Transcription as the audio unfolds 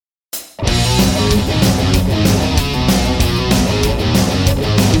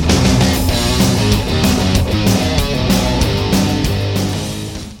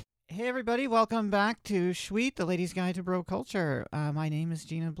everybody. Welcome back to Schweet, the Ladies' Guide to Bro Culture. My name is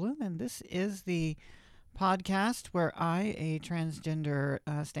Gina Bloom, and this is the podcast where I, a transgender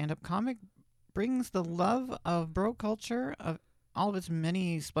stand-up comic, brings the love of bro culture, of all of its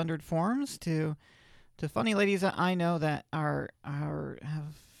many splendored forms, to funny ladies that I know that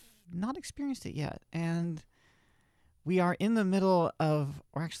have not experienced it yet. And we are in the middle of,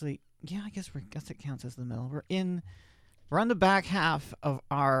 or actually, yeah, I guess it counts as the middle. We're on the back half of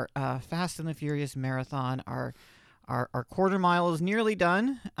our Fast and the Furious marathon. Our quarter mile is nearly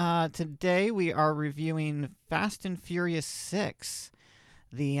done. Today we are reviewing Fast and Furious 6,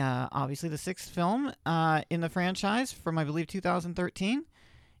 obviously the sixth film in the franchise from, I believe, 2013.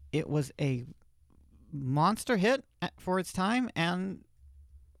 It was a monster hit for its time, and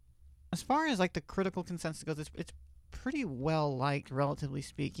as far as like the critical consensus goes, it's pretty well liked, relatively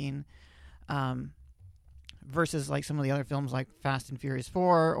speaking. Versus like some of the other films like Fast and Furious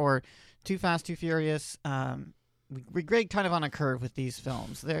 4 or Too Fast, Too Furious. We grade kind of on a curve with these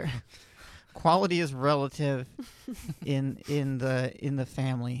films. Their quality is relative in the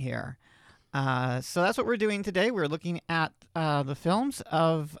family here. So that's what we're doing today. We're looking at the films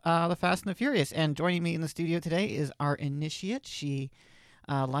of the Fast and the Furious. And joining me in the studio today is our initiate. She,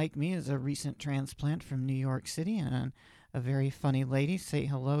 like me, is a recent transplant from New York City and a very funny lady. Say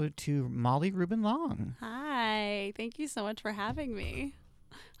hello to Molly Rubin Long. Hi. Thank you so much for having me.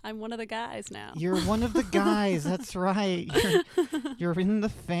 I'm one of the guys now. You're one of the guys. That's right. You're in the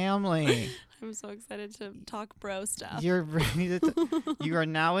family. I'm so excited to talk bro stuff. You're ready you are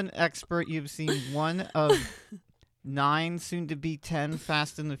now an expert. You've seen one of 9, soon to be 10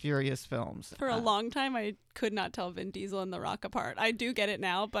 Fast and the Furious films. For a long time, I could not tell Vin Diesel and The Rock apart. I do get it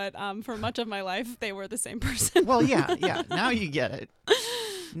now, but for much of my life, they were the same person. Well, yeah. Now you get it.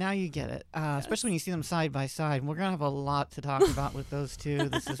 Yes. Especially when you see them side by side. We're going to have a lot to talk about with those two.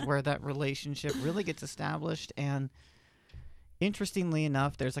 This is where that relationship really gets established. And interestingly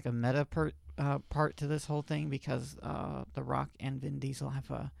enough, there's like a meta part to this whole thing because The Rock and Vin Diesel have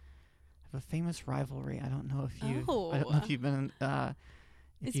a famous rivalry. I don't know if you've been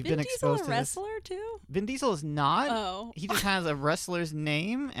Is you've Vin been Diesel exposed a to wrestler too? Vin Diesel is not. Oh. He just has a wrestler's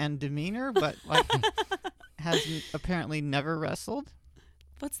name and demeanor, but like has apparently never wrestled.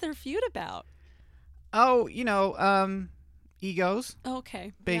 What's their feud about? Oh, egos.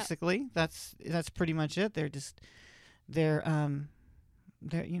 Okay. Basically, that's pretty much it. They're a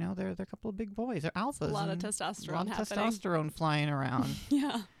couple of big boys. They're alphas. A lot of testosterone happening. Testosterone flying around.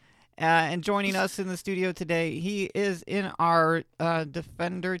 Yeah. And joining us in the studio today, he is in our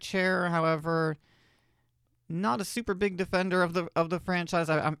defender chair. However, not a super big defender of the franchise.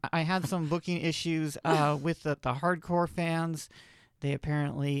 I had some booking issues with the hardcore fans. They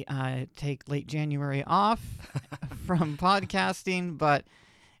apparently take late January off from podcasting, but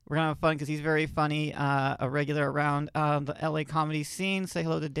we're gonna have fun because he's very funny. A regular around the LA comedy scene. Say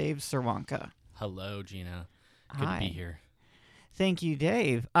hello to Dave Cerwanka. Hello, Gina. Good Hi. to be here. Thank you,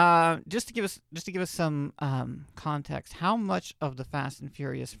 Dave. Just to give us some context, how much of the Fast and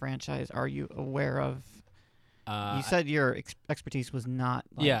Furious franchise are you aware of? You said your expertise was not.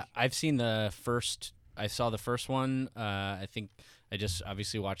 Yeah, I've seen the first. I saw the first one. I think I just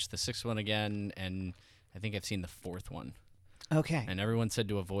obviously watched the sixth one again, and I think I've seen the fourth one. Okay. And everyone said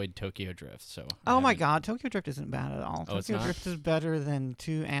to avoid Tokyo Drift. So. Oh my God, Tokyo Drift isn't bad at all. Oh, it's Tokyo not? Drift is better than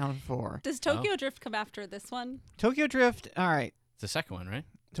 2 and 4. Does Tokyo Drift come after this one? Tokyo Drift. All right. It's the second one, right?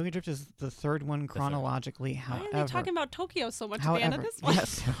 Tokyo Drift is the third one chronologically. Why However, are they talking about Tokyo so much at the end of this one?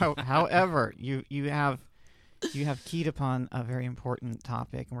 Yes. However, you have keyed upon a very important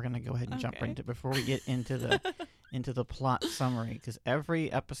topic, and we're going to go ahead and jump right into it before we get into the plot summary, because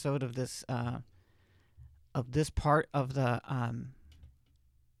every episode of this part of the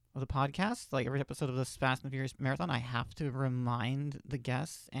podcast, like every episode of this Fast and Furious marathon, I have to remind the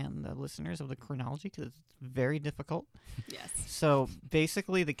guests and the listeners of the chronology because it's very difficult. Yes. So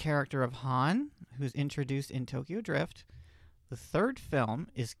basically, the character of Han, who's introduced in Tokyo Drift, the third film,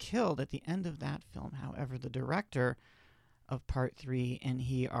 is killed at the end of that film. However, the director of Part 3 and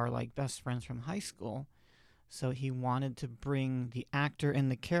he are like best friends from high school, so he wanted to bring the actor and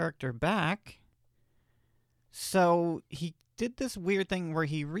the character back. So he did this weird thing where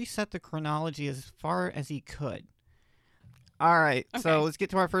he reset the chronology as far as he could. All right, so let's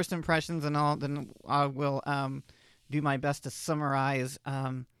get to our first impressions, and I will do my best to summarize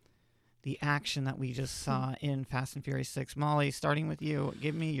the action that we just saw in Fast and Furious 6. Molly, starting with you,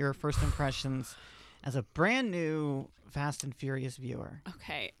 give me your first impressions as a brand new Fast and Furious viewer?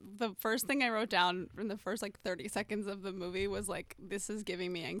 Okay. The first thing I wrote down in the first like 30 seconds of the movie was like, this is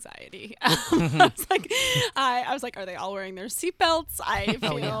giving me anxiety. I was like, are they all wearing their seatbelts? I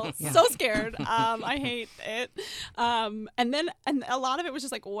feel so scared. I hate it. And a lot of it was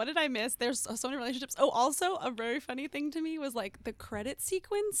just like, what did I miss? There's so many relationships. Oh, also a very funny thing to me was like the credit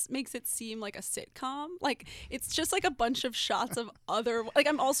sequence makes it seem like a sitcom. Like it's just like a bunch of shots of other, like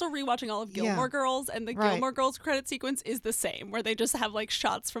I'm also rewatching all of Gilmore Girls, and the Gilmore Girls credit sequence is the same, where they just have like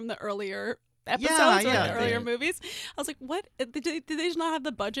shots from the earlier episodes or the earlier movies. I was like, what? Did they just not have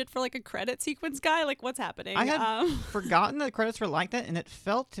the budget for like a credit sequence guy? Like what's happening? I had forgotten that credits were like that, and it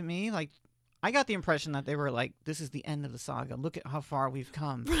felt to me like I got the impression that they were like, this is the end of the saga. Look at how far we've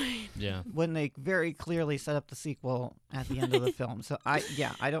come. Right. Yeah. When they very clearly set up the sequel at the end of the film. So I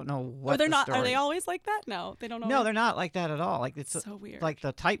don't know what. Or they're the not. story. Are they always like that? No, they don't. No, they're not like that at all. Like it's so weird. Like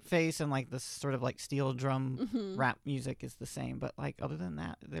the typeface and like the sort of like steel drum rap music is the same, but like other than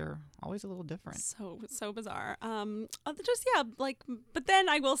that, they're always a little different. So bizarre. But then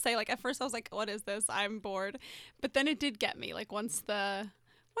I will say, like at first I was like, what is this? I'm bored. But then it did get me. Like once the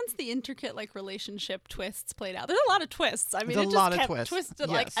intricate like relationship twists played out, there's a lot of twists. I mean, there's it a lot just of kept twists. twisted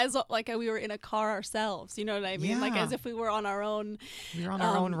like we were in a car ourselves. You know what I mean? Like as if we were on our own. We were on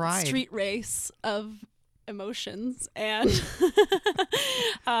our own ride. Street race of emotions, and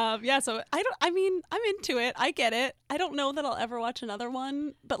So I'm into it. I get it. I don't know that I'll ever watch another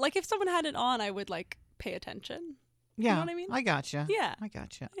one, but like if someone had it on, I would like pay attention. Yeah, you know what I mean? I gotcha. Yeah, I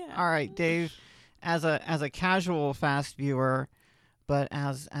gotcha. Yeah. All right, Dave, as a casual Fast viewer, but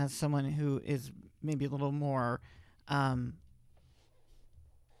as someone who is maybe a little more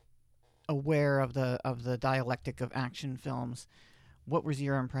aware of the dialectic of action films, what was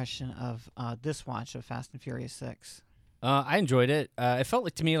your impression of this watch of Fast and Furious 6? I enjoyed it. It felt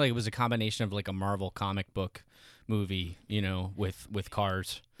like to me like it was a combination of like a Marvel comic book movie, you know, with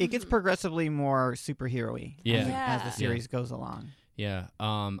cars. It gets progressively more superhero-y as the series goes along. Yeah.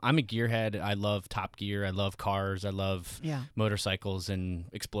 I'm a gearhead. I love Top Gear. I love cars. I love motorcycles and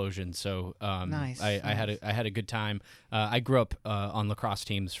explosions. So nice. I had a good time. I grew up on lacrosse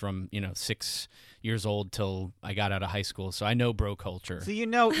teams from 6 years old till I got out of high school. So I know bro culture. So you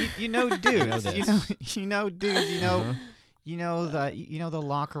know dudes. you know dudes. You know the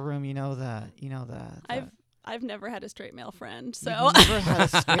locker room. You know the. I've never had a straight male friend, so never had a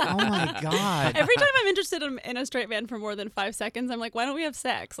straight. Oh my god! Every time I'm interested in a straight man for more than 5 seconds, I'm like, why don't we have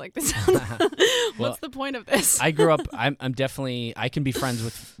sex? Like this. What's the point of this? I grew up. I'm definitely. I can be friends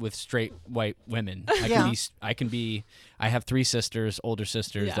with straight white women. I have 3 sisters, older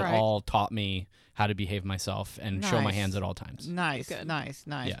sisters that all taught me how to behave myself and show my hands at all times. Nice.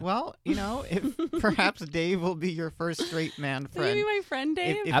 Yeah. Well, if perhaps Dave will be your first straight man friend. Will you be my friend,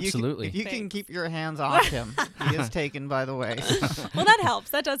 Dave? If Absolutely. You can keep your hands off him. He is taken, by the way. Well, that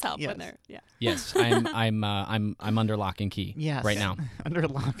helps. That does help Yes. when they're Yes, I'm under lock and key. Yes. Right now. Under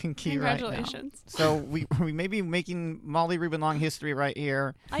lock and key right now. Congratulations. So we may be making Molly Rubin long history right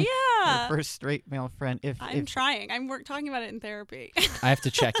here. Yeah. Your first straight male friend. I'm trying. I'm talking about it in therapy. I have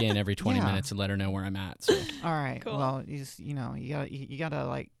to check in every 20 minutes and let her know where I'm at. So. All right. Cool. Well, you gotta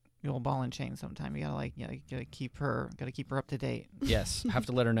like your old ball and chain sometime. You gotta keep her up to date. Yes, have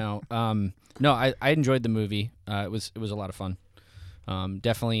to let her know. No, I enjoyed the movie. It was a lot of fun.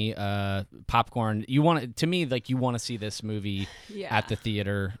 Definitely popcorn. You want to see this movie at the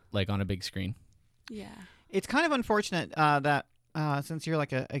theater, like on a big screen. Yeah. It's kind of unfortunate that since you're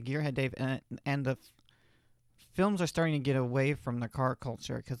like a gearhead, Dave, and the films are starting to get away from the car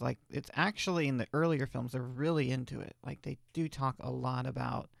culture, because like it's actually in the earlier films they're really into it. Like they do talk a lot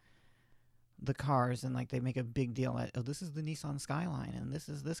about the cars, and like they make a big deal at, oh, this is the Nissan Skyline, and this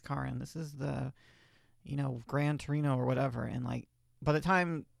is this car, and this is the Gran Torino or whatever. And like by the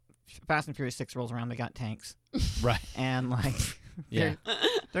time Fast and Furious 6 rolls around, they got tanks. Right. And like they're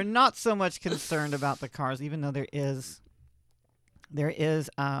not so much concerned about the cars, even though there's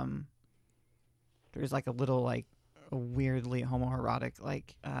like a little like a weirdly homoerotic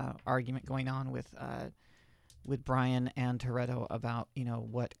like argument going on with Brian and Toretto about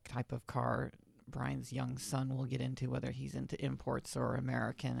what type of car Brian's young son will get into, whether he's into imports or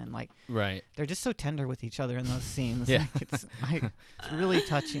American, and like they're just so tender with each other in those scenes. Yeah. Like, it's really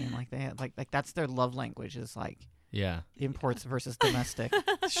touching. Like they like that's their love language, is like imports versus domestic.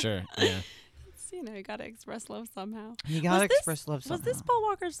 Sure. Yeah. You gotta express love somehow. You gotta express love somehow. Was this Paul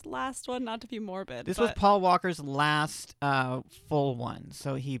Walker's last one? Not to be morbid. This was Paul Walker's last full one.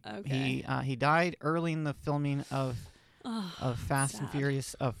 So he died early in the filming of Fast and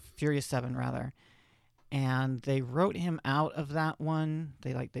Furious, of Furious 7 rather, and they wrote him out of that one.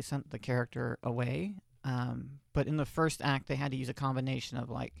 They sent the character away but in the first act they had to use a combination of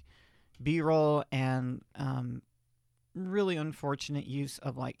like B-roll and really unfortunate use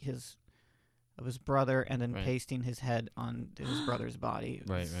of like his brother, and then pasting his head on his brother's body.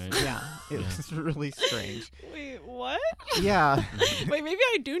 Right. Yeah, it was really strange. Wait, what? Yeah. Wait, maybe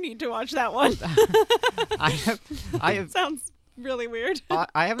I do need to watch that one. I have sounds really weird.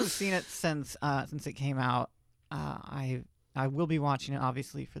 I haven't seen it since it came out. I will be watching it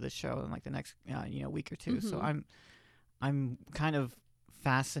obviously for the show in like the next week or two. Mm-hmm. So I'm kind of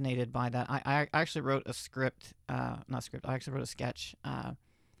fascinated by that. I actually wrote a script, not script. I actually wrote a sketch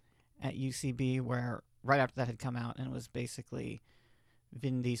at UCB where right after that had come out, and it was basically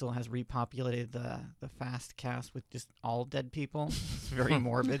Vin Diesel has repopulated the Fast cast with just all dead people. It's very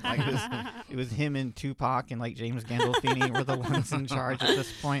morbid. Like it was him and Tupac and like James Gandolfini were the ones in charge at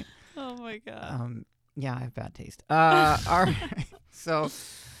this point. Oh my god. Yeah, I have bad taste. All right. So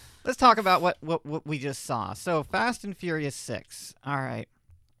let's talk about what we just saw. So Fast and Furious 6. All right.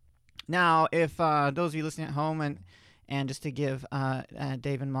 Now, if those of you listening at home and just to give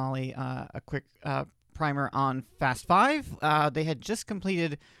Dave and Molly a quick primer on Fast 5, they had just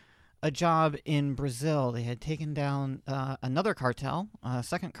completed a job in Brazil. They had taken down another cartel, a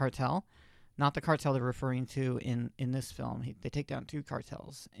second cartel, not the cartel they're referring to in this film. They take down two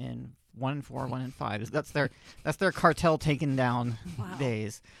cartels in 1 and 4, 1 and 5. That's their cartel taken down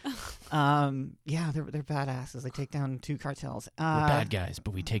days. Yeah, they're badasses. They take down two cartels. We're bad guys,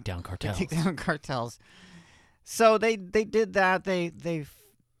 but we take down cartels. They take down cartels. So they did that. They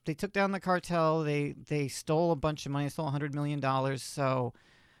took down the cartel. They stole a bunch of money. They stole $100 million. So,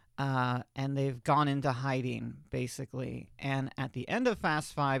 and they've gone into hiding basically. And at the end of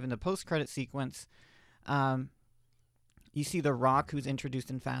Fast 5, in the post-credit sequence, you see The Rock, who's introduced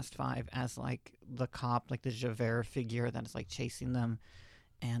in Fast 5 as like the cop, like the Javert figure that is like chasing them,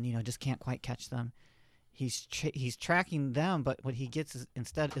 and just can't quite catch them. He's tracking them, but what he gets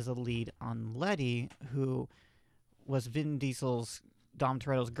instead is a lead on Letty, who was Vin Diesel's, Dom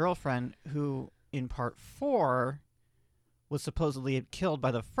Toretto's girlfriend, who in part 4 was supposedly killed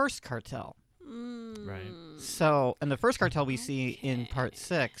by the first cartel. Right. So, and the first cartel we see in part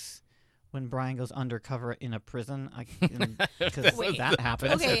 6, when Brian goes undercover in a prison, because that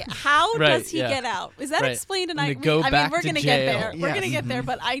happens. Okay, how does he get out? Is that explained? And we're going to get there. We're going to get there,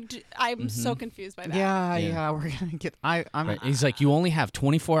 but I'm so confused by that. Yeah, we're going to get. He's like, you only have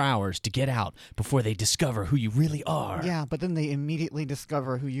 24 hours to get out before they discover who you really are. Yeah, but then they immediately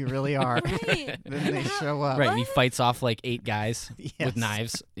discover who you really are. Right. Then they show up. Right, and he fights off like 8 guys with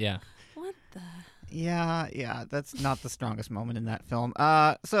knives. Yeah. What the? Yeah, that's not the strongest moment in that film.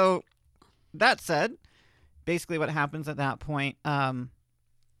 So. That said, basically what happens at that point, Luke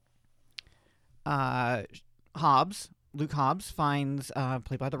Hobbs finds,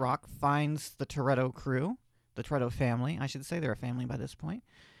 played by The Rock, finds the Toretto crew, the Toretto family, I should say. They're a family by this point.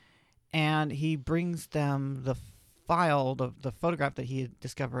 And he brings them the file, the photograph that he had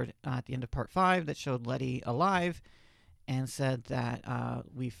discovered at the end of part 5 that showed Letty alive, and said that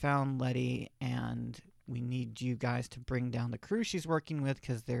we found Letty and we need you guys to bring down the crew she's working with,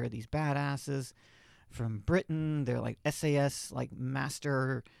 because there are these badasses from Britain. They're like SAS, like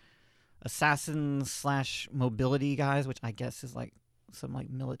master assassins / mobility guys, which I guess is like some like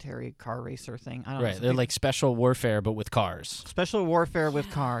military car racer thing. I don't know. Right, they're like special warfare, but with cars. Special warfare with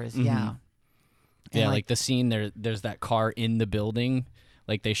cars, mm-hmm. yeah. Yeah, like the scene there's that car in the building.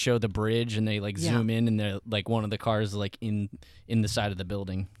 Like they show the bridge and they like zoom in, and they're like one of the cars is like in the side of the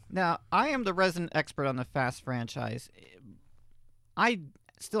building. Now, I am the resident expert on the Fast franchise. I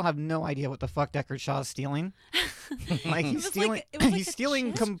still have no idea what the fuck Deckard Shaw is stealing. Like he's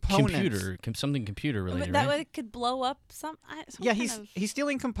stealing components. Something computer related, that right? could blow up some. He's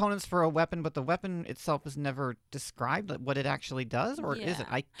stealing components for a weapon, but the weapon itself is never described, like what it actually does, or is it?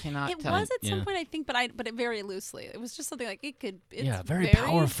 I cannot tell. It was at some point, I think, but it very loosely. It was just something like it could. It's very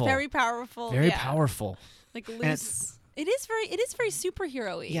powerful. Very powerful. Very powerful. Like loose. It is very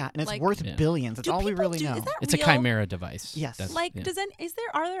superhero-y. Yeah, and it's worth billions. That's all we really know. Is that it's real? A chimera device. Yes.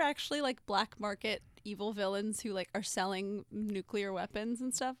 Are there actually like black market evil villains who like are selling nuclear weapons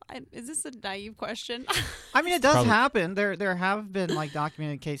and stuff? Is this a naive question? I mean, it does happen. There have been like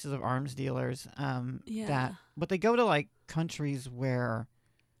documented cases of arms dealers. But they go to like countries where.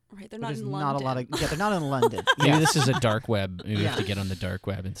 Right, they're not in London. Not a lot of. Yeah, they're not in London. Maybe this is a dark web. Maybe we have to get on the dark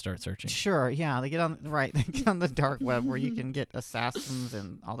web and start searching. Sure, yeah, they get on the dark web where you can get assassins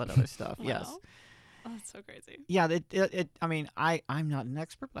and all that other stuff. Wow. Yes. Oh, that's so crazy. Yeah, I mean, I'm not an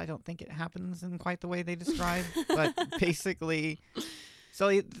expert, but I don't think it happens in quite the way they describe. But basically,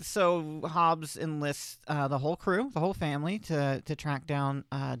 so Hobbs enlists the whole crew, the whole family, to track down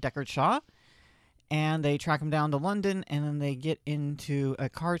Deckard Shaw. And they track him down to London, and then they get into a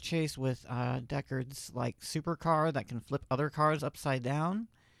car chase with Deckard's like supercar that can flip other cars upside down.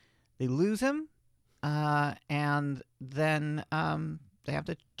 They lose him, and then they have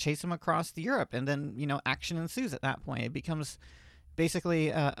to chase him across Europe, and then action ensues at that point. It becomes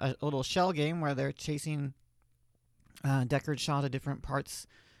basically a little shell game where they're chasing Deckard shot at different parts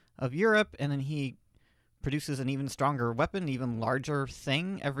of Europe, and then he produces an even stronger weapon, even larger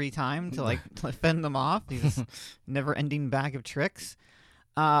thing every time to to fend them off. These never-ending bag of tricks.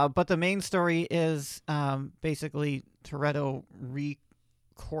 But the main story is basically Toretto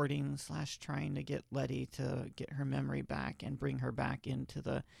recording / trying to get Letty to get her memory back and bring her back into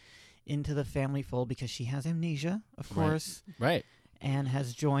the family fold, because she has amnesia, of course, right, and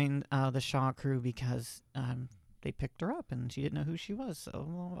has joined the Shaw crew because they picked her up and she didn't know who she was.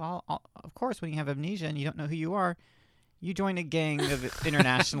 So, of course, when you have amnesia and you don't know who you are, you join a gang of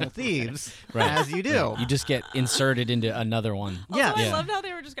international thieves, as you do. Right. You just get inserted into another one. Also, I loved how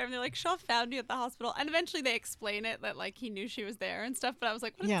they were describing. They're like, Shaw found you at the hospital, and eventually they explain it that like he knew she was there and stuff. But I was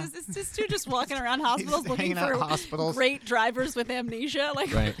like, what is this dude just walking around hospitals looking for great drivers with amnesia?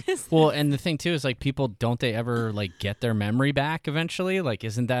 Like, right. Well, and the thing too is like people don't they ever like get their memory back eventually? Like,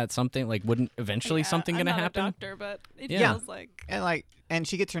 isn't that something like wouldn't eventually something going to happen? I'm not a doctor, but it feels like and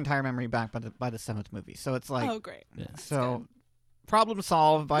she gets her entire memory back by the 7th movie. So it's like, oh great. Yeah. So problem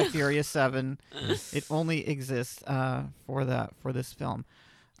solved by Furious 7. It only exists for this film.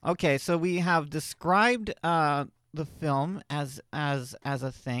 Okay, so we have described the film as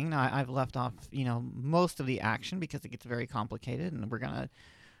a thing. Now, I've left off most of the action because it gets very complicated, and we're gonna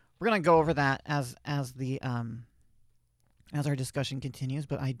go over that as our discussion continues.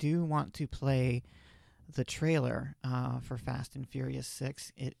 But I do want to play the trailer for Fast and Furious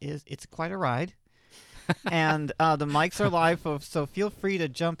 6. It's quite a ride. And the mics are live, so feel free to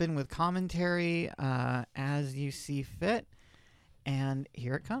jump in with commentary as you see fit. And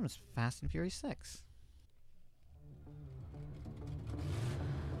here it comes, Fast and Furious 6.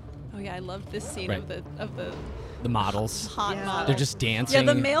 Oh yeah, I love this scene of the models. Hot models. They're just dancing.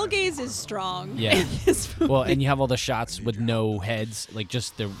 Yeah, the male gaze is strong. Yeah. Well, and you have all the shots with no heads. Like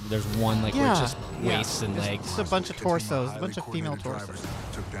just there's one like where it's just waists and legs. Just a bunch of torsos, a bunch of female torsos.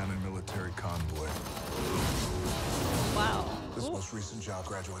 Took down a military convoy. Wow. This most recent job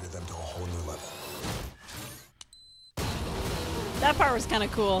graduated them to a whole new level. That part was kind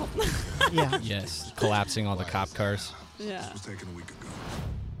of cool. Yeah. Yes. Collapsing all the cop cars. Yeah. This was taken a week ago.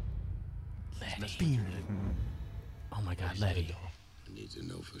 Letty. Oh my God, Letty. I need to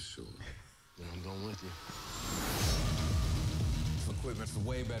know for sure. Then I'm going with you. Equipment's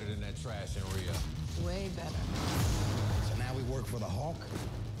way better than that trash in Rio. Way better. So now we work for the Hawk?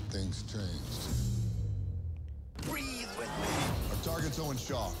 Things changed. Breathe with me. Our target's Owen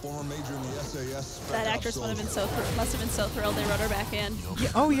Shaw, former major in the SAS. That actress must have been so thrilled they wrote her back in.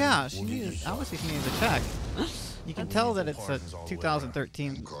 Yeah, oh yeah, she needed a check. You can tell that it's a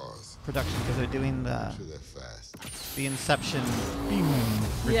 2013 production because they're doing the Inception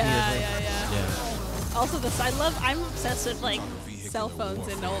repeatedly. Yeah. Also, I'm obsessed with like cell phones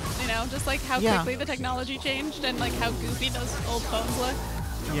and old, just like how quickly the technology changed and like how goofy those old phones look.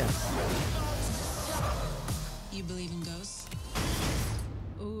 Yes. You believe in ghosts?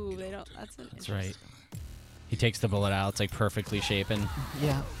 Ooh, they don't. That's right. He takes the bullet out. It's like perfectly shapen.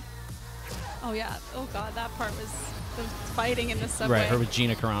 Yeah. Oh yeah. Oh god, that part was the fighting in the subway. Right, her with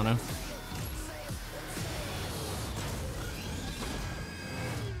Gina Carano.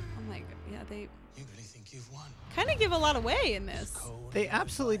 Oh my god, yeah, they You really think you've won? kind of give a lot away in this. They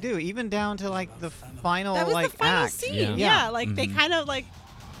absolutely do, even down to like the final That was like the final act. scene. Yeah. Like they kind of like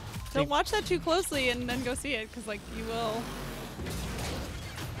don't watch that too closely and then go see it because like you will.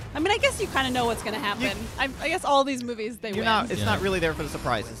 I mean, I guess you kind of know what's going to happen. I guess all these movies they win. It's not really there for the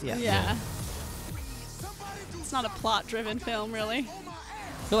surprises. Yeah. It's not a plot-driven film, really.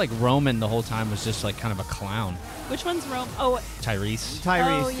 I feel like Roman the whole time was just like kind of a clown. Which one's Rome? Oh, Tyrese.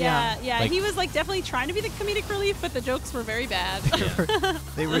 oh yeah. Like, he was like definitely trying to be the comedic relief, but the jokes were very bad.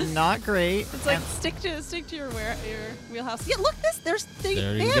 They were not great. It's like stick to your wheelhouse. Yeah, look this. There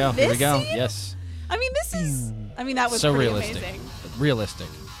they you have go. this Here we go. scene? Yes. I mean, this is. I mean, that was So pretty realistic. amazing. Realistic.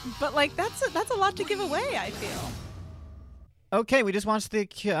 But like that's a lot to give away. I feel. Okay, we just watched the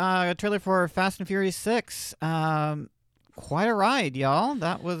trailer for Fast and Furious 6. Quite a ride, y'all.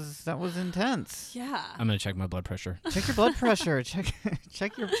 That was intense. Yeah. I'm gonna check my blood pressure. Check your blood pressure.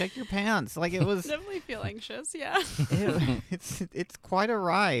 check your pants. Like it was. Definitely feel anxious. Yeah. It's quite a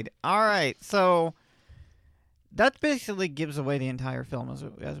ride. All right, so that basically gives away the entire film,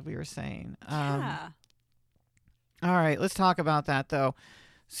 as we were saying. Yeah. All right, let's talk about that though.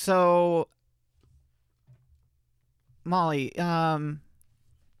 So Molly, when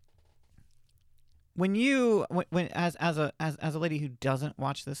as a lady who doesn't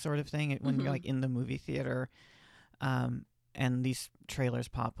watch this sort of thing, when you're like in the movie theater, and these trailers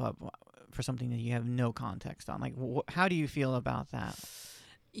pop up for something that you have no context on, like how do you feel about that?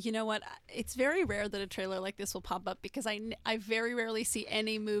 You know what? It's very rare that a trailer like this will pop up because I very rarely see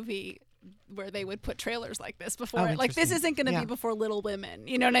any movie where they would put trailers like this before. Like this isn't going to be before Little Women.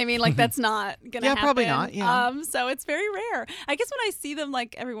 You know what I mean? Like that's not going to happen. Probably not. Yeah. So it's very rare. I guess when I see them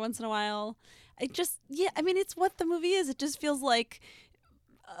like every once in a while, it just I mean it's what the movie is. It just feels like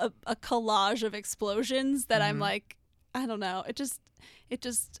a collage of explosions that I'm like, I don't know. It just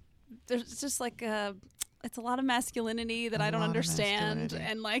there's just like it's a lot of masculinity that I don't understand,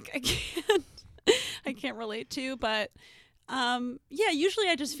 and like I can't relate to, but usually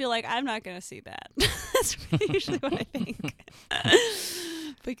I just feel like I'm not gonna see that. That's usually what I think.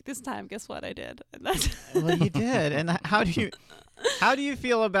 But this time, guess what? I did. Well, you did. And how do you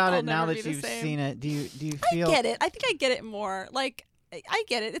feel about it now that you've seen it? Do you feel? I get it. I think I get it more. Like I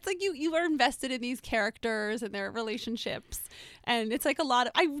get it. It's like you are invested in these characters and their relationships, and it's like a lot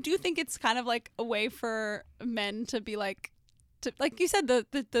of. I do think it's kind of like a way for men to be like you said,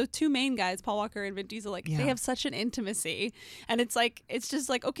 the two main guys, Paul Walker and Vin Diesel, like they have such an intimacy, and it's just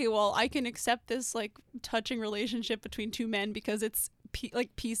like, okay, well, I can accept this like touching relationship between two men because it's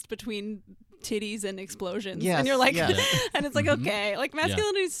pieced between titties and explosions, and you're like, and it's like, okay, like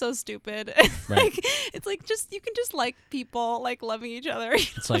masculinity is so stupid. Like it's like just you can just like people like loving each other.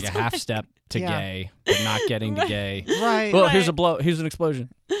 It's like a half step to gay, but not getting to gay. Right. Well, here's a blow. Here's an explosion.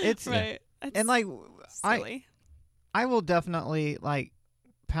 It's right. It's and like silly. I will definitely like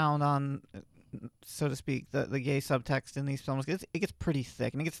pound on, so to speak, the gay subtext in these films. It gets pretty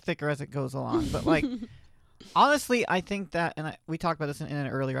thick, and it gets thicker as it goes along. But like, honestly, I think that, and we talked about this in an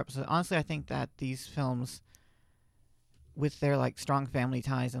earlier episode. Honestly, I think that these films, with their like strong family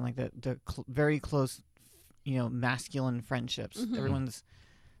ties and like the very close, masculine friendships,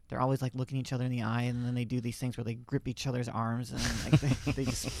 they're always like looking each other in the eye, and then they do these things where they grip each other's arms, and then, like they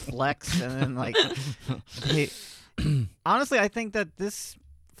just flex, and then like honestly, I think that this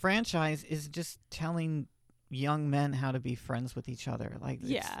franchise is just telling young men how to be friends with each other. Like,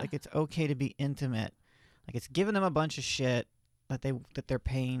 it's okay to be intimate. Like, it's giving them a bunch of shit that they're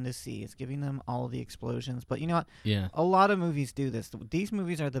paying to see. It's giving them all of the explosions. But you know what? Yeah. A lot of movies do this. These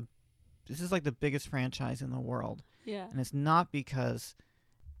movies this is like the biggest franchise in the world. Yeah. And it's not because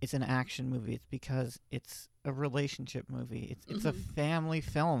it's an action movie. It's because it's a relationship movie. It's a family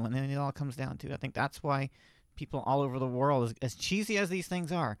film, and then it all comes down to it. I think that's why people all over the world, as cheesy as these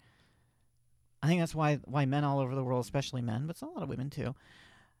things are, I think that's why men all over the world, especially men, but it's a lot of women too,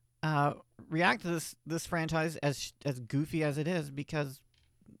 react to this franchise as goofy as it is, because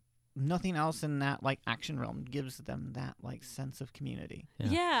nothing else in that like action realm gives them that like sense of community.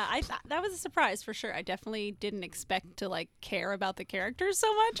 Yeah, I thought that was a surprise for sure. I definitely didn't expect to like care about the characters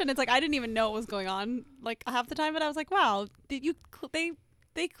so much, and it's like I didn't even know what was going on like half the time, but I was like, wow,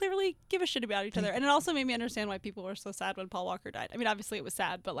 they clearly give a shit about each other. And it also made me understand why people were so sad when Paul Walker died. I mean, obviously it was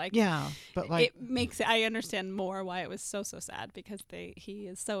sad, but like, it makes it, I understand more why it was so sad, because he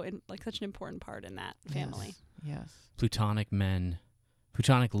is so such an important part in that family. Yes.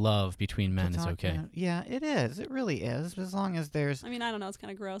 Platonic love between men is okay. Yeah, it is. It really is. As long as there's. I mean, I don't know. It's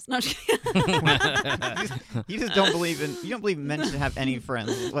kind of gross. No, I'm just kidding. You just don't believe men should have any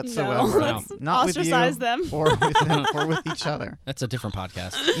friends whatsoever. No. Not ostracize with you them. or with them or with each other. That's a different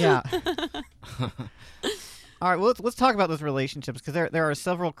podcast. Yeah. All right. Well, let's talk about those relationships, because there are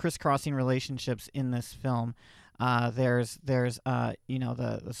several crisscrossing relationships in this film. There's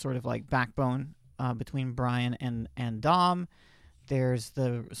the sort of like backbone between Brian and Dom. There's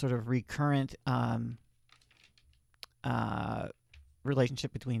the sort of recurrent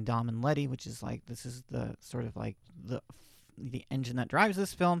relationship between Dom and Letty, which is like, this is the sort of like the engine that drives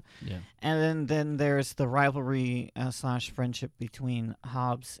this film. Yeah. And then there's the rivalry / friendship between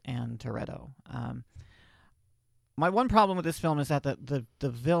Hobbs and Toretto. My one problem with this film is that the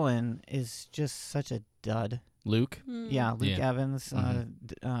villain is just such a dud. Luke? Yeah, Luke Evans.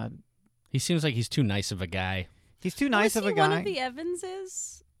 He seems like he's too nice of a guy. He's too nice of a guy. One of the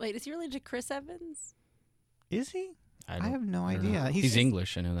Evanses? Wait, is he related to Chris Evans? Is he? I have no idea. He's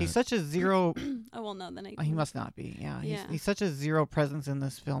English, I know that. He's such a zero. Oh, well, no, then he must not be. Yeah, he's such a zero presence in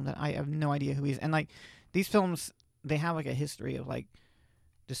this film that I have no idea who he is. And like, these films, they have like a history of like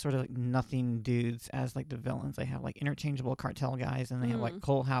just sort of like nothing dudes as like the villains. They have like interchangeable cartel guys, and they have like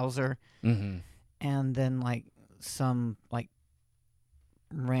Cole Hauser, and then like some like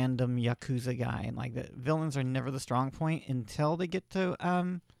random Yakuza guy, and like the villains are never the strong point until they get to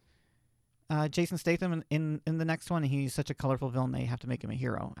Jason Statham in the next one. He's such a colorful villain. They have to make him a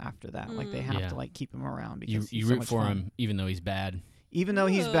hero after that. Like they have to like keep him around because you he's root so much for fun. him even though he's bad. Even though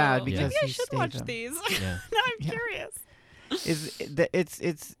he's bad because maybe I he's should watch Statham. these. Yeah. Now I'm curious.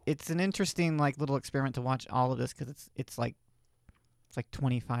 It's an interesting like little experiment to watch all of this because it's like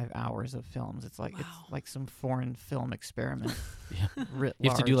 25 hours of films. It's like some foreign film experiment. Yeah. Writ You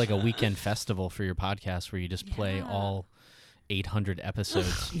have to do large. like a weekend festival for your podcast where you just play all 800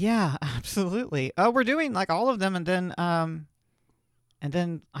 episodes. Yeah, absolutely. We're doing like all of them, and then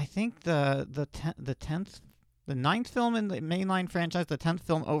I think the ninth film in the mainline franchise, the 10th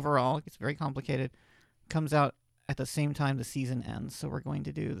film overall, it's very complicated, comes out at the same time the season ends. So we're going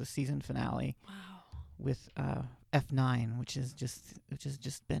to do the season finale with F9, which has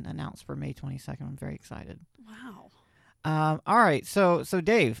just been announced for May 22nd. I'm very excited. Wow. All right, so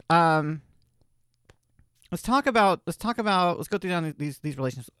Dave, let's go through down these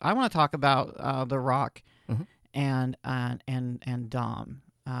relationships. I want to talk about The Rock and Dom.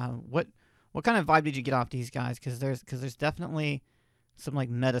 What kind of vibe did you get off these guys? Because there's definitely some like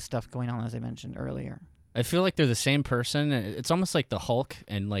meta stuff going on, as I mentioned earlier. I feel like they're the same person. It's almost like the Hulk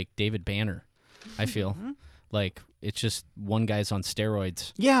and like David Banner. I feel like it's just one guy's on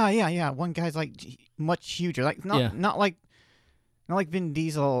steroids. Yeah. One guy's like much huger. Like not like Vin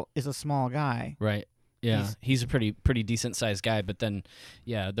Diesel is a small guy. Right. Yeah, he's a pretty decent sized guy, but then,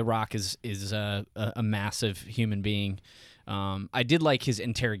 The Rock is a massive human being. I did like his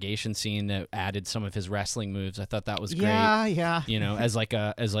interrogation scene that added some of his wrestling moves. I thought that was great. Yeah. You know, as like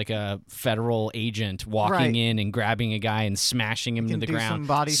a federal agent walking in and grabbing a guy and smashing him to the ground,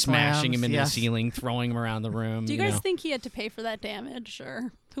 smashing him into the ceiling, throwing him around the room. Do you guys think he had to pay for that damage,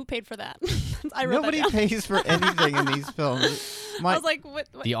 or who paid for that? I wrote Nobody that down. pays for anything in these films. I was like, what?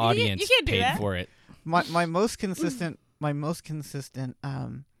 The audience you can't do paid that. for it. My most consistent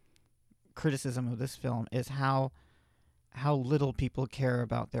criticism of this film is how little people care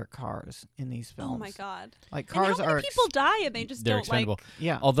about their cars in these films. Oh my god! Like cars and how many people die and they just they're don't expendable. like.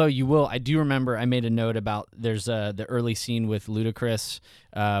 Yeah. Although I do remember I made a note about there's the early scene with Ludacris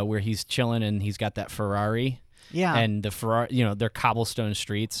where he's chilling and he's got that Ferrari. Yeah. And the Ferrari, they're cobblestone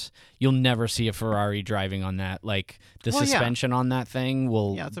streets. You'll never see a Ferrari driving on that. Like the suspension on that thing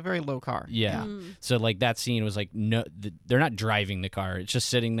will. Yeah, it's a very low car. Yeah. So like that scene was like no, they're not driving the car. It's just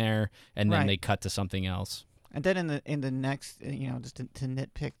sitting there, and then they cut to something else. And then in the next, just to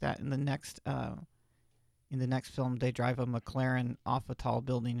nitpick that, in the next film, they drive a McLaren off a tall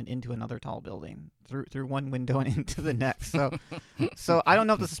building and into another tall building through one window and into the next. So I don't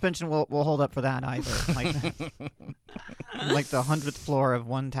know if the suspension will hold up for that either. Like the 100th floor of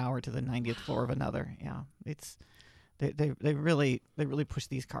one tower to the 90th floor of another. Yeah, it's they really push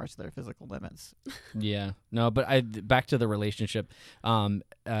these cars to their physical limits. Yeah, no, but back to the relationship.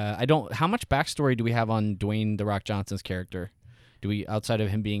 I don't. How much backstory do we have on Dwayne "The Rock" Johnson's character? Do we, outside of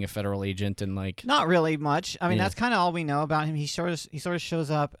him being a federal agent and like? Not really much. I mean, that's kind of all we know about him. He sort of shows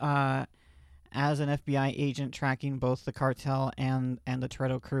up as an FBI agent tracking both the cartel and the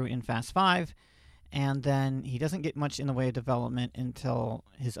Toretto crew in Fast 5, and then he doesn't get much in the way of development until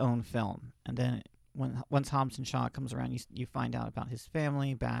his own film. And then once Hobbs and Shaw comes around, you find out about his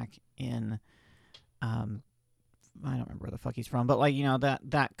family back in I don't remember where the fuck he's from, but like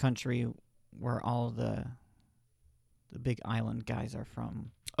that country where all the big island guys are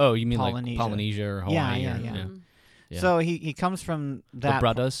from. Oh, you mean Polynesia. like Polynesia or Hawaii? Yeah. So he comes from that. The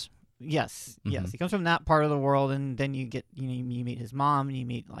brothers. Yes. He comes from that part of the world, and then you get you meet his mom, and you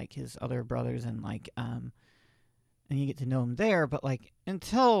meet like his other brothers, and like and you get to know him there. But like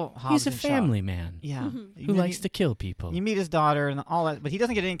until Hobbs he's a and Shaw, family man. Yeah, who likes to kill people. You meet his daughter and all that, but he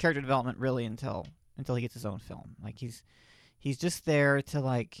doesn't get any character development really until he gets his own film. Like he's just there to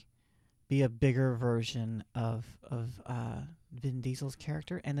like be a bigger version of Vin Diesel's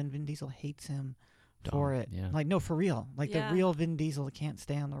character, and then Vin Diesel hates him for it. Yeah. Like, no, for real. Like the real Vin Diesel can't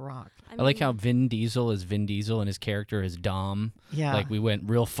stand The Rock. I like how Vin Diesel is Vin Diesel and his character is Dom. Yeah. Like we went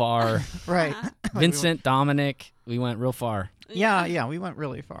real far. Right. Vincent, Dominic, we went real far. Yeah, we went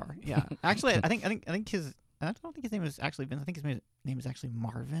really far. Yeah. Actually, I think I don't think his name is actually Vince. I think his name is actually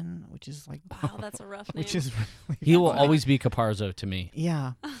Marvin, which is like wow, that's a rough name. Which is really he will always be Caparzo to me.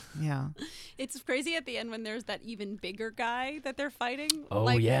 Yeah. It's crazy at the end when there's that even bigger guy that they're fighting. Oh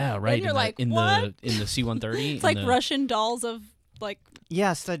like, yeah, right. And you're like, in what? the C-130. It's like Russian dolls of like.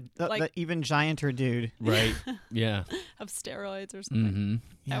 Yes, the even gianter dude. Right. Yeah. Of steroids or something.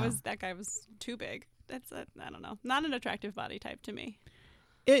 Yeah. That guy was too big. That's I don't know. Not an attractive body type to me.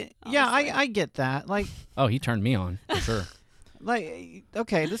 I get that. Like, oh, he turned me on for sure. Like,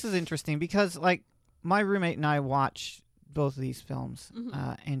 okay, this is interesting because like my roommate and I watch both of these films,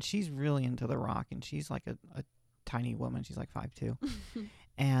 and she's really into The Rock, and she's like a tiny woman. She's like 5'2",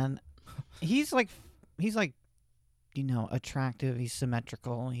 and he's like attractive. He's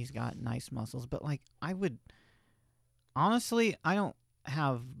symmetrical. He's got nice muscles, but like I don't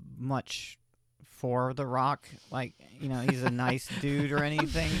have much for The Rock. Like, he's a nice dude or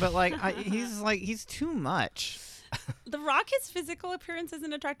anything, but like he's too much. The Rock, his physical appearance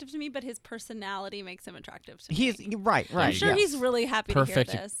isn't attractive to me, but his personality makes him attractive to me. He's right. I'm sure he's really happy to hear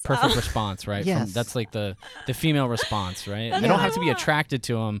this. Perfect response, right? Yes. That's like the female response, right? That's I don't what have I to be want. attracted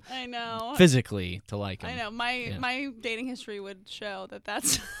to him I know. physically to like him. I know. My dating history would show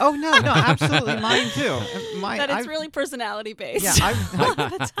that's Oh no, absolutely, mine too. that it's really personality based. Yeah,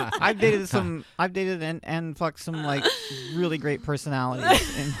 I've dated and fucked some like really great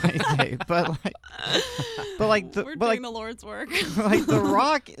personalities in my day, but we're doing the Lord's work. like The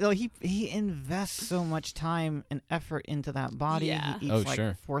Rock, he invests so much time and effort into that body. Yeah. He eats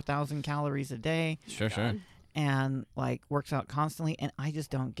 4,000 calories a day. Sure. And like works out constantly, and I just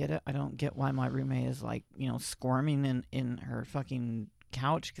don't get it. I don't get why my roommate is like squirming in her fucking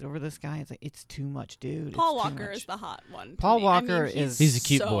couch over this guy. It's like, it's too much, dude. Paul Walker is the hot one. Paul me. Walker he's a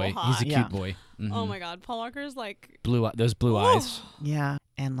cute so boy. hot. He's a cute boy. Mm-hmm. Oh my God, Paul Walker's like those blue eyes. Yeah,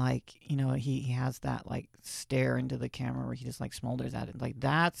 and like he has that like stare into the camera where he just like smolders at it. Like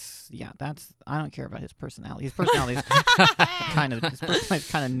that's I don't care about his personality. His personality is kind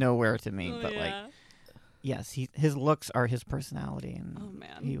of nowhere to me. But like, yes, his looks are his personality, and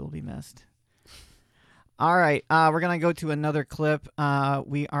he will be missed. All right, we're going to go to another clip.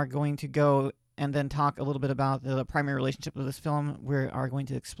 We are going to go and then talk a little bit about the primary relationship of this film. We are going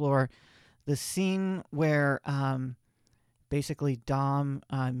to explore the scene where basically Dom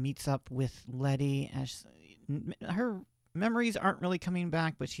meets up with Letty. As her memories aren't really coming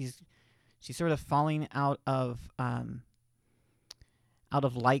back, but she's sort of falling out of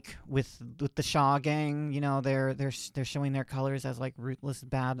like with the Shaw gang. They're showing their colors as like ruthless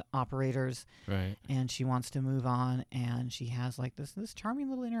bad operators, right? And she wants to move on, and she has like this charming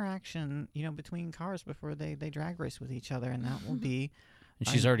little interaction between cars before they drag race with each other, and that will be. And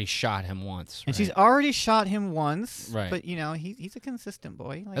she's already shot him once. And she's already shot him once, right? But he's a consistent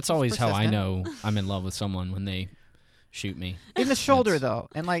boy. Like, that's always how I know I'm in love with someone, when they shoot me in the shoulder, though,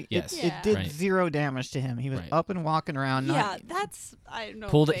 and like yes. it did zero damage to him. He was up and walking around. I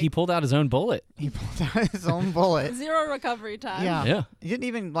know. He pulled out his own bullet. He pulled out his own bullet. Zero recovery time. Yeah. He didn't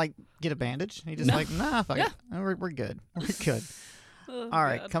even like get a bandage. He just fuck it. We're good. We're good. Oh, all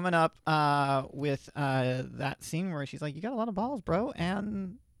right, coming up with that scene where she's like, "You got a lot of balls, bro,"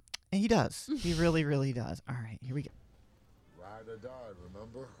 and he does. He really, really does. All right, here we go. Ride or die,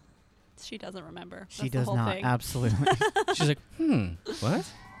 remember? She doesn't remember. She That's does the whole not. thing. Absolutely. She's like, what?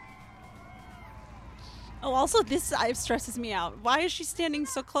 Oh, also this stresses me out. Why is she standing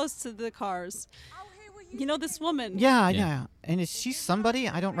so close to the cars? This woman. Yeah. And is she somebody?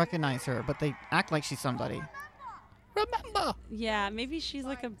 I don't recognize her, but they act like she's somebody. Remember? Yeah, maybe she's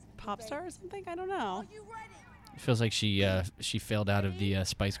like a pop star or something. I don't know. It feels like she failed out of the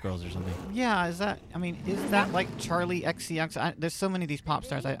Spice Girls or something. Yeah, is that like Charlie XCX? There's so many of these pop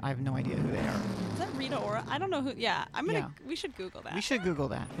stars, I have no idea who they are. Is that Rita Ora? I don't know who. Yeah, we should Google that. We should Google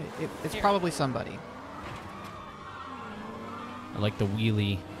that. It's probably somebody. I like the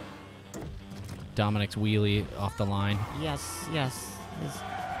wheelie. Dominic's wheelie off the line. Yes.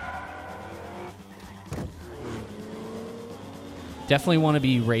 Definitely want to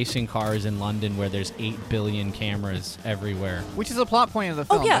be racing cars in London where there's 8 billion cameras everywhere. Which is a plot point of the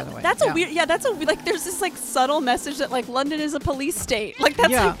film, by the way. That's a weird. Yeah, that's a like. There's this like subtle message that like London is a police state. Like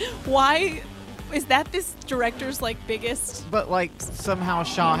that's like why is that this director's like biggest? But like somehow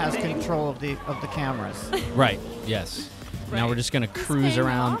Shaw has control of the cameras. Right. Yes. Right. Now we're just gonna cruise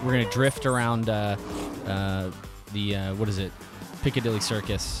around. We're gonna drift around the what is it? Piccadilly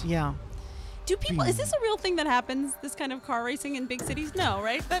Circus. Yeah. Do people? Is this a real thing that happens? This kind of car racing in big cities? No,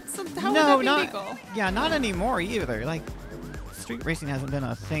 right? How would that be legal? Yeah, not anymore either. Like, street racing hasn't been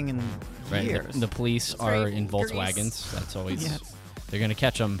a thing in years. The police are in Volkswagens. That's always. Yes. They're gonna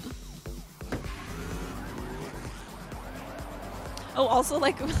catch them. Oh, also,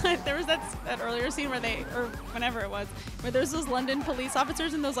 like, there was that earlier scene where whenever it was, where there's those London police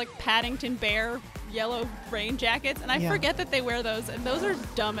officers in those, like, Paddington Bear yellow rain jackets, and I forget that they wear those, and those are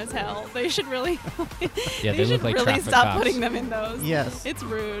dumb as hell. They should really, they look like really stop cops. putting them in those. Yes. It's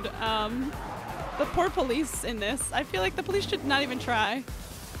rude. The poor police in this, I feel like the police should not even try.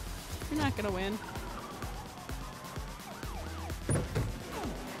 You're not going to win.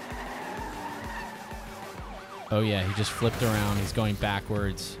 Oh yeah, he just flipped around. He's going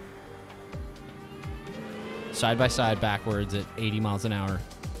backwards. side by side backwards at 80 miles an hour.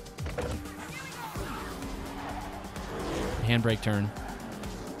 Handbrake turn.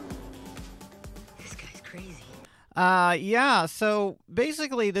 This guy's crazy. Yeah, so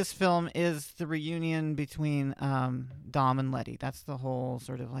basically this film is the reunion between Dom and Letty. That's the whole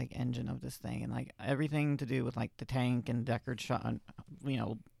sort of like engine of this thing, and like everything to do with like the tank and Deckard Shaw,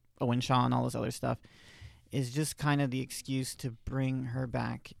 Owen Shaw and all this other stuff is just kind of the excuse to bring her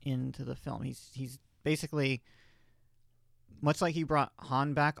back into the film. He's basically, much like he brought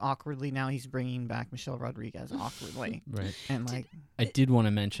Han back awkwardly, now he's bringing back Michelle Rodriguez awkwardly. Right. And like, I did want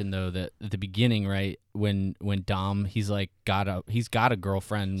to mention though that at the beginning, right, when Dom he's got a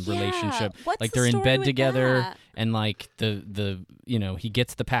girlfriend relationship, what's like the they're in story bed with together, that? and like the he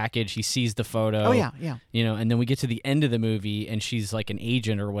gets the package, he sees the photo. oh yeah, And then we get to the end of the movie, and she's like an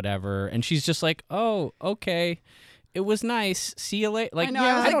agent or whatever, and she's just like, oh, okay. It was nice. See you later. Like, I know,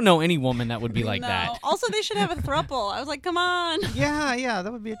 I was I don't know any woman that would be like no. that. Also, they should have a throuple. I was like, come on. yeah,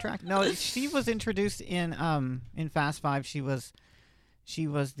 that would be attractive. No, she was introduced in Fast Five. She was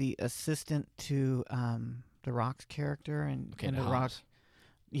the assistant to the Rock's character, and Okay, and to the Rock. Hobbs.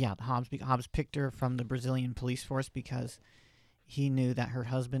 Yeah, Hobbs picked her from the Brazilian police force because he knew that her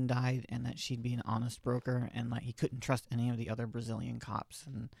husband died and that she'd be an honest broker, and like he couldn't trust any of the other Brazilian cops.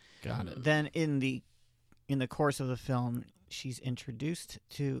 And Got it. then in the course of the film, she's introduced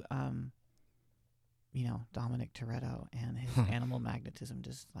to Dominic Toretto and his animal magnetism,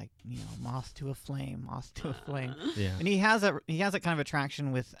 just like moth to a flame. Yeah. And he has that kind of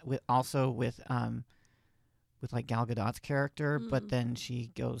attraction with like Gal Gadot's character, but then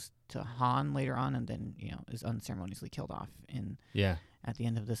she goes to Han later on, and then is unceremoniously killed off at the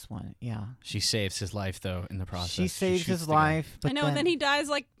end of this one. Yeah, She saves his life though in the process. she saves shoots his the guy. life. But I know, and then he dies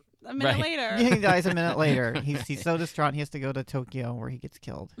like a minute Right. later. Yeah, he dies a minute later. He's so distraught he has to go to Tokyo where he gets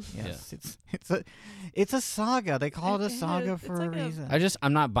killed. Yes, it's a saga. They call it a saga is. for It's a like a- reason.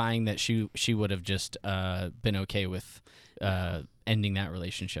 I'm not buying that she would have just been okay with ending that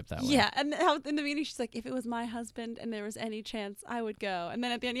relationship that way. Yeah, and how in the beginning she's like, if it was my husband and there was any chance, I would go. And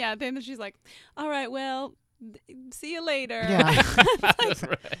then at the end, she's like, all right, well, see you later. Yeah. It's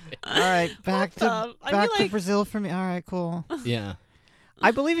like, All right, back What the- I'd be to like- Brazil for me. All right, cool. Yeah. I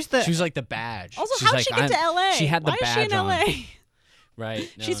believe that She was like the badge. Also, She's how'd like, she get to I'm- LA? She had the Why badge is she in on. LA?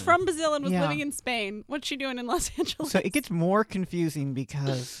 Right. No, She's no. from Brazil and was Yeah. living in Spain. What's she doing in Los Angeles? So it gets more confusing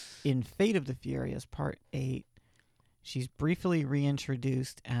because in Fate of the Furious Part 8, she's briefly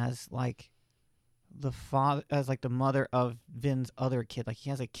reintroduced as like the mother of Vin's other kid. Like he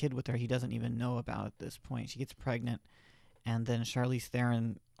has a kid with her he doesn't even know about at this point. She gets pregnant, and then Charlize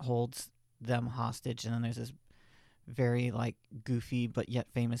Theron holds them hostage, and then there's this very like goofy but yet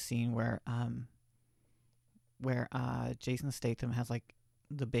famous scene where Jason Statham has like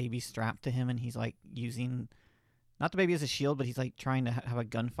the baby strapped to him, and he's like using not the baby as a shield, but he's like trying to have a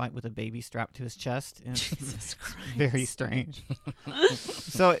gunfight with a baby strapped to his chest. And it's Jesus Christ. very strange.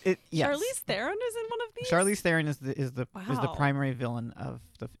 So yes. Charlize Theron is in one of these? Charlize Theron is the Wow. primary villain of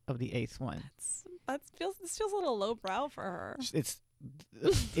the eighth one. This feels a little lowbrow for her.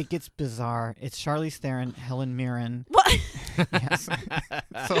 It gets bizarre. It's Charlize Theron, Helen Mirren. What? Yes,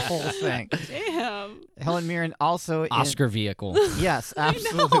 it's the whole thing. Damn. Helen Mirren also Oscar vehicle. Yes,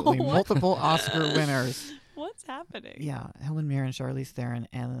 absolutely, know. multiple Oscar winners. What's happening? Yeah, Helen Mirren, Charlize Theron,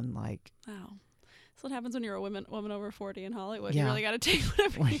 and then like Wow. That's what happens when you're a woman over 40 in Hollywood. Yeah. You really got to take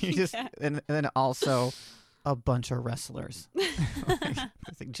whatever when you you just get. and then also a bunch of wrestlers.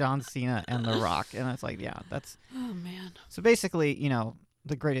 It's like John Cena and The Rock, and it's like, yeah, that's Oh, man. so basically,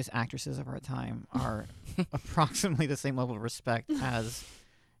 the greatest actresses of our time are approximately the same level of respect as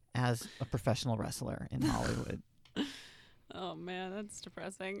a professional wrestler in Hollywood. Oh, man. That's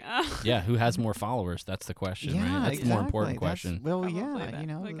depressing. Yeah, who has more followers? That's the question, right? That's the more important question. Probably Yeah,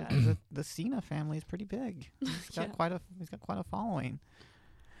 that. Okay. the Cena family is pretty big. He's got Yeah. he's got quite a following.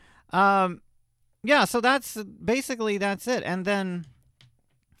 Yeah, so that's basically that's it. And then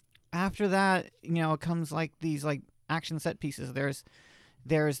after that, it comes like these like action set pieces. There's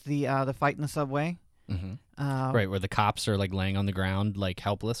the fight in the subway. hmm Uh, Right, where the cops are like laying on the ground, like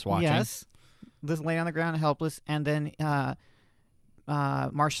helpless, watching. Yes, this laying on the ground, helpless, and then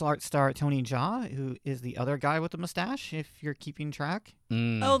martial arts star Tony Jaa, who is the other guy with the mustache, if you're keeping track,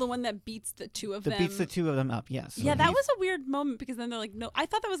 Mm. Oh, the one that beats the two of them. that beats the two of them up. Yes. Yeah, So that he's- was a weird moment because then they're like, no, I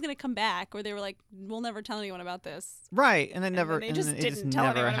thought that was going to come back, or they were like, we'll never tell anyone about this. right, and then and never, then they and just then it didn't just tell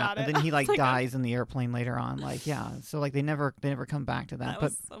never anyone about happened. it. And then he I like was like, dies in the airplane later on. Like, yeah, so like they never come back to that. That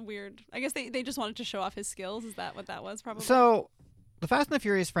But was a weird. I guess they just wanted to show off his skills. Is that what that was? Probably. so the Fast and the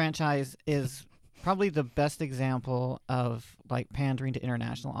Furious franchise is probably the best example of like pandering to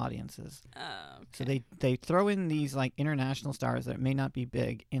international audiences. So they throw in these like international stars that may not be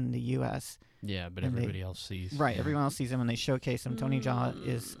big in the U.S. Yeah, but And everybody else sees. Right, Yeah. everyone else sees him and they showcase him. Tony Jaa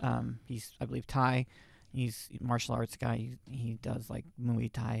is he's I believe Thai. He's a martial arts guy. He does like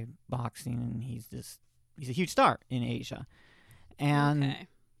Muay Thai boxing, and he's a huge star in Asia. And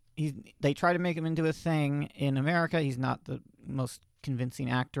Okay. they try to make him into a thing in America. He's not the most convincing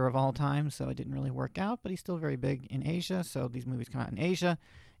actor of all time, so it didn't really work out, but he's still very big in Asia. So these movies come out in Asia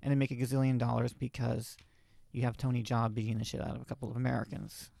and they make $1 gazillion because you have Tony Jaa beating the shit out of a couple of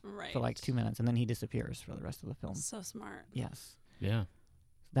Americans Right. for like 2 minutes, and then he disappears for the rest of the film. So smart. Yes. Yeah.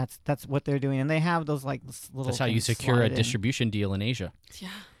 That's what they're doing, and they have those like little. That's how you things secure a slide in. distribution deal in Asia. Yeah.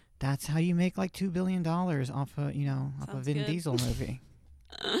 That's how you make like $2 billion off a off a Sounds Vin good. Diesel movie.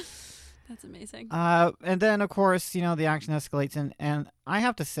 That's amazing. And then of course the action escalates, and I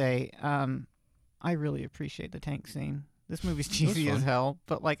have to say, I really appreciate the tank scene. This movie's cheesy as fun. hell,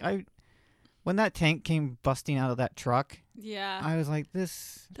 but like when that tank came busting out of that truck, Yeah. I was like,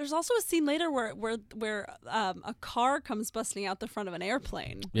 this. There's also a scene later where a car comes busting out the front of an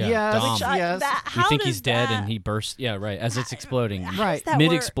airplane. Yeah. Yes, Dom. which I- Yes. You How think does he's dead that- and he bursts. Yeah, right. As it's exploding. Right. that Mid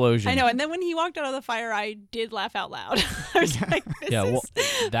work? explosion. I know. And then when he walked out of the fire, I did laugh out loud. I was like, this Yeah, well,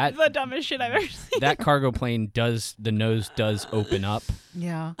 is that the dumbest shit I've ever seen. that cargo plane the nose does open up.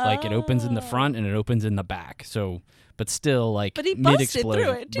 Yeah. Like it opens in the Oh. front and it opens in the back. So, but still, like But he mid busted explosion.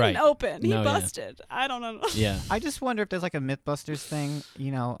 through it. It didn't right. open. He No, yeah. busted. I don't know. Yeah. I just wonder if there's like a MythBusters thing,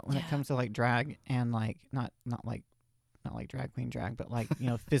 when it Yeah. comes to like drag and like not like drag queen drag, but like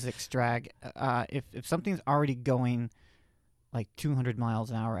physics drag. If something's already going like 200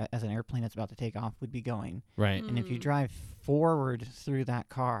 miles an hour as an airplane that's about to take off would be going, Right. and if you Mm. drive forward through that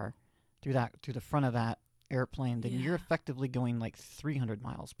car, through the front of that airplane, then you're Yeah. effectively going like 300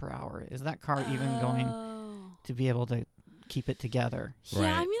 miles per hour. Is that car even going Oh. to be able to keep it together? Yeah, I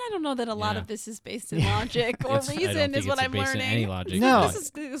Right. mean, I don't know that a lot Yeah. of this is based in logic or I don't reason, think is what it's I'm based in learning. any logic. No. This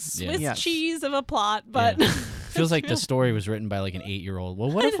is the Yeah. Swiss Yes. cheese of a plot, but Yeah. Feels like the story was written by like an 8-year-old.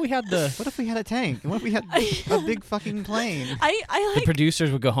 Well, what if we had the What if we had a tank? What if we had a big fucking plane? I the like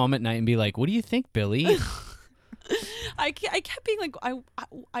producers would go home at night and be like, "What do you think, Billy?" I kept being like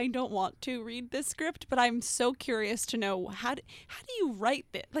I don't want to read this script, but I'm so curious to know how do you write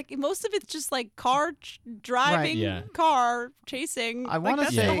this? Like most of it's just like car driving, Yeah. car chasing. I like, want to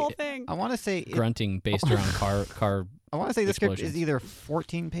that's say the whole thing. I want to say Grunting based around car. I want to say the script is explosions. either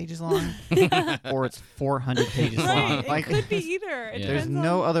 14 pages long or it's 400 pages long. Right, Like, it could be either. It Yeah. there's depends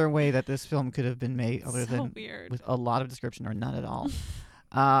no on, other way that this film could have been made other so than weird. with a lot of description or none at all.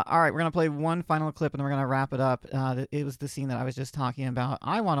 All right, we're going to play one final clip and then we're going to wrap it up. It was the scene that I was just talking about.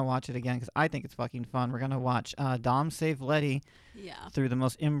 I want to watch it again because I think it's fucking fun. We're going to watch Dom save Letty Yeah. through the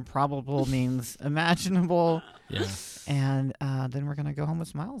most improbable means imaginable. Yeah. And then we're going to go home with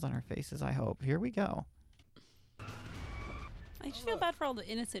smiles on our faces, I hope. Here we go. I just feel bad for all the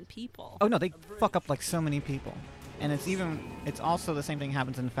innocent people. Oh no, they fuck up like so many people, and it's also the same thing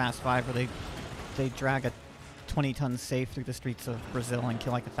happens in Fast Five where they drag a 20-ton safe through the streets of Brazil and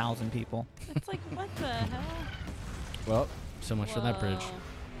kill like 1,000 people. It's like what the hell? Well, so much for that bridge. Whoa.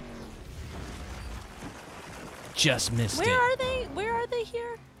 Just missed Where it. are they? Where are they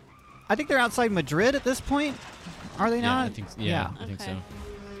here? I think they're outside Madrid at this point. Are they Yeah, not? I think. Yeah, I think Okay. so.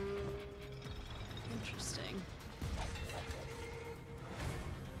 Interesting.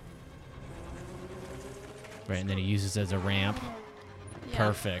 Right, and then he uses it as a ramp. Yeah.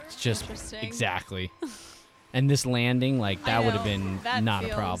 Perfect. Just Interesting. exactly. And this landing, like I that would have know. been That not a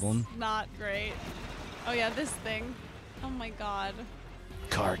feels problem. Not great. Oh yeah, this thing. Oh my god.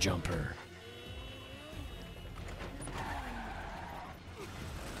 Car jumper.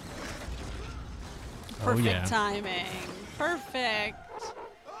 Perfect Oh yeah. timing. Perfect.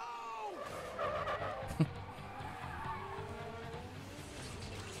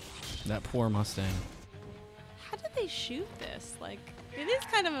 That poor Mustang. How did they shoot this? Like, it is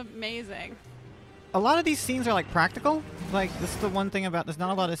kind of amazing. A lot of these scenes are like practical. Like this is the one thing about there's not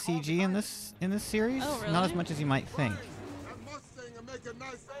a lot of CG in this series. Oh, Not as really? much as you might think.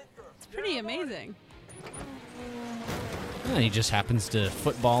 It's pretty amazing. And he just happens to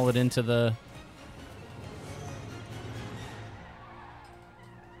football it into the.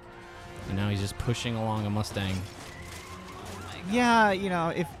 And now he's just pushing along a Mustang. Yeah,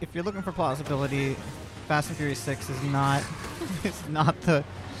 if you're looking for plausibility, Fast and Furious 6 is not it's not the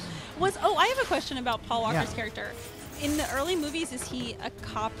I have a question about Paul Walker's Yeah. character. in the early movies, is he a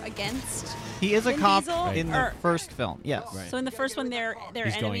cop against? He is a Vin cop Diesel? in the Or- first film. Yes. Right. So in the first one, they're He's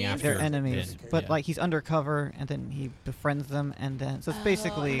enemies. going after They're enemies, Vin, but yeah. like he's undercover, and then he befriends them, and then so it's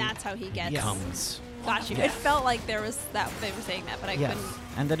basically and that's how he gets. Yeah. Comes. Got you. It felt like there was that they were saying that, but I yes. couldn't.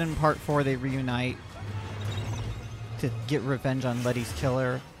 And then in part 4, they reunite to get revenge on Letty's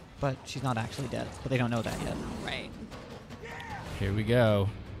killer, but she's not actually dead. But they don't know that yet. Right. Here we go.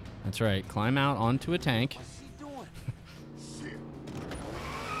 That's right. Climb out onto a tank.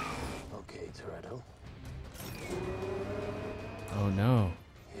 Okay, Toretto. Oh no.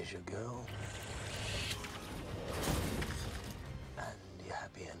 Here's your girl. And your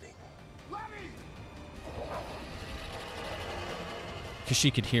happy ending. Because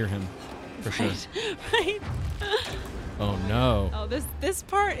she could hear him, for sure. Right. Oh no. Oh, this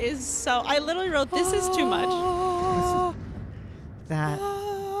part is so. I literally wrote, "This is too much." That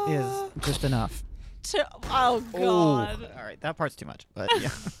is just enough. Oh God. All right, that part's too much. But yeah.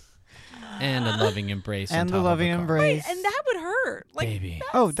 And a loving embrace. on And the top of loving a car. embrace. And that would hurt. Like, Baby.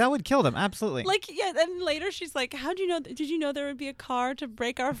 Oh, that would kill them. Absolutely. Like, yeah, and later she's like, "How'd you know? Did you know there would be a car to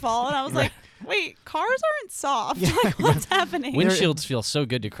break our fall?" And I was like, "Wait, cars aren't soft. Yeah. Like, what's happening?" Windshields feel so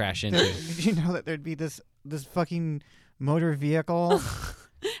good to crash into. Did you know that there'd be this fucking motor vehicle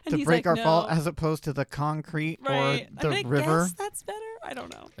And to he's break like, our fall "No." as opposed to the concrete Right. or the I mean, I river? guess that's better. I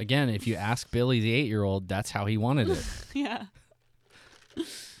don't know. Again, if you ask Billy the 8-year-old, that's how he wanted it. Yeah.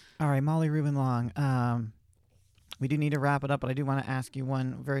 All right, Molly Rubin Long. We do need to wrap it up, but I do want to ask you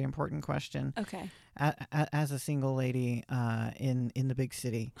one very important question. Okay. As a single lady in the big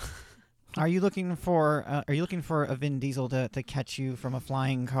city, are you looking for a Vin Diesel to catch you from a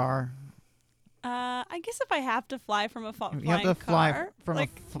flying car? I guess if I have to fly from a flying You have to fly car, from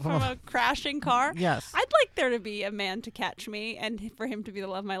like from from a crashing car, Yes. I'd like there to be a man to catch me and for him to be the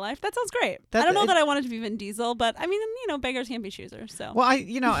love of my life. That sounds great. That- I don't know it- that I want it to be Vin Diesel, but I mean, beggars can't be choosers. So Well,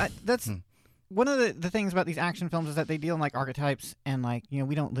 that's one of the things about these action films is that they deal in like archetypes, and like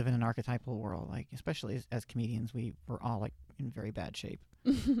we don't live in an archetypal world. Like especially as comedians, we're all like in very bad shape.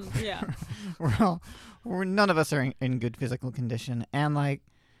 yeah, we're none of us are in good physical condition, and like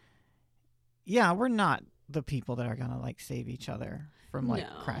we're not the people that are gonna like save each other from like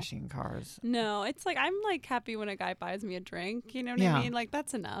No. crashing cars. no, it's like I'm like happy when a guy buys me a drink. You know what Yeah. I mean? Like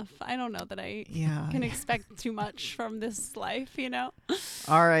that's enough. I don't know that I Yeah. can expect too much from this life.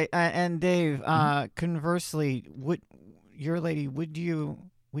 All right, and Dave. Conversely, would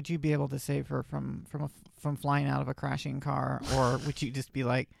you be able to save her from flying out of a crashing car, or would you just be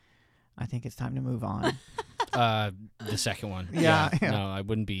like, I think it's time to move on? The second one. Yeah. No, I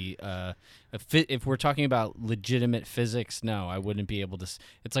wouldn't be. If we're talking about legitimate physics, no, I wouldn't be able to.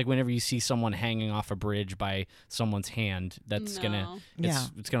 It's like whenever you see someone hanging off a bridge by someone's hand, that's No.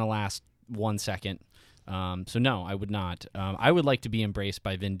 it's gonna last 1 second. So no, I would not. I would like to be embraced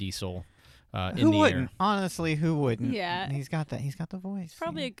by Vin Diesel in Who the wouldn't? air. Honestly, who wouldn't? Yeah. He's got the voice.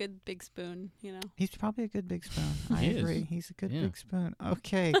 Probably a good big spoon. He's probably a good big spoon. I He is. agree. He's a good Yeah. big spoon.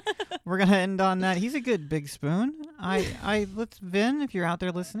 Okay, we're gonna end on that. He's a good big spoon. Let's Vin, if you're out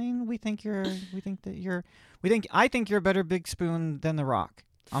there listening, I think you're a better big spoon than The Rock.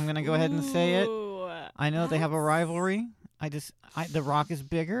 I'm gonna go ahead and say it. Ooh, I know they have a that's- rivalry. The Rock is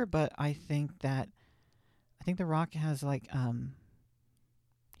bigger, but I think The Rock has like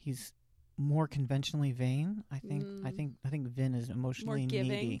he's more conventionally vain. I think Vin is emotionally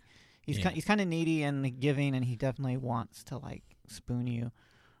giving. needy. He's Yeah. he's kind of needy and giving, and he definitely wants to like spoon you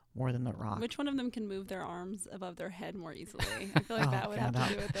more than The Rock. Which one of them can move their arms above their head more easily? I feel like Oh, that would God, have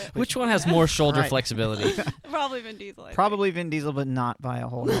to do with it. Which one has more shoulder Right. flexibility? Probably Vin Diesel. I think. Probably Vin Diesel, but not by a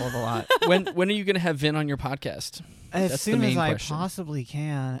whole hell of a lot. when are you gonna have Vin on your podcast? As That's the soon as main I question. possibly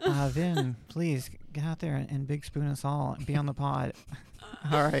can. Vin, please get out there and big spoon us all and be on the pod.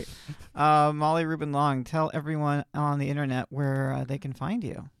 All right. Molly Rubin Long, tell everyone on the internet where they can find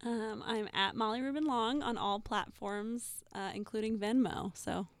you. I'm at Molly Rubin Long on all platforms, including Venmo.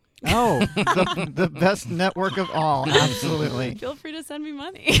 So Oh, the best network of all. Absolutely. feel free to send me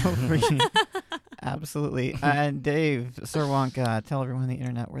money. Absolutely. And Dave Sirwanka, tell everyone on the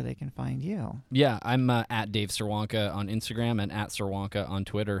internet where they can find you. Yeah, I'm at Dave Sirwanka on Instagram and at Sirwanka on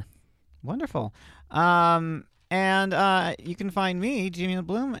Twitter. Wonderful. And you can find me, Gina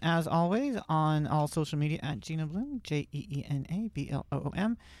Bloom, as always, on all social media at Gina Bloom,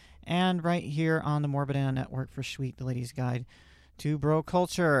 JeeNABLOOM, and right here on the Morbid Anna Network for Sweet, the Ladies Guide to Bro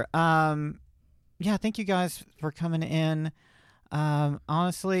Culture. Yeah, thank you guys for coming in.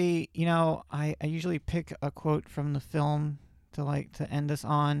 Honestly, I usually pick a quote from the film to end us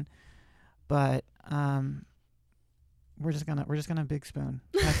on, but we're just gonna big spoon.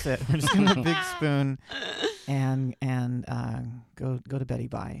 That's it. We're just gonna big spoon and go to Betty.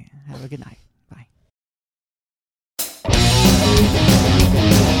 Bye. Have a good night.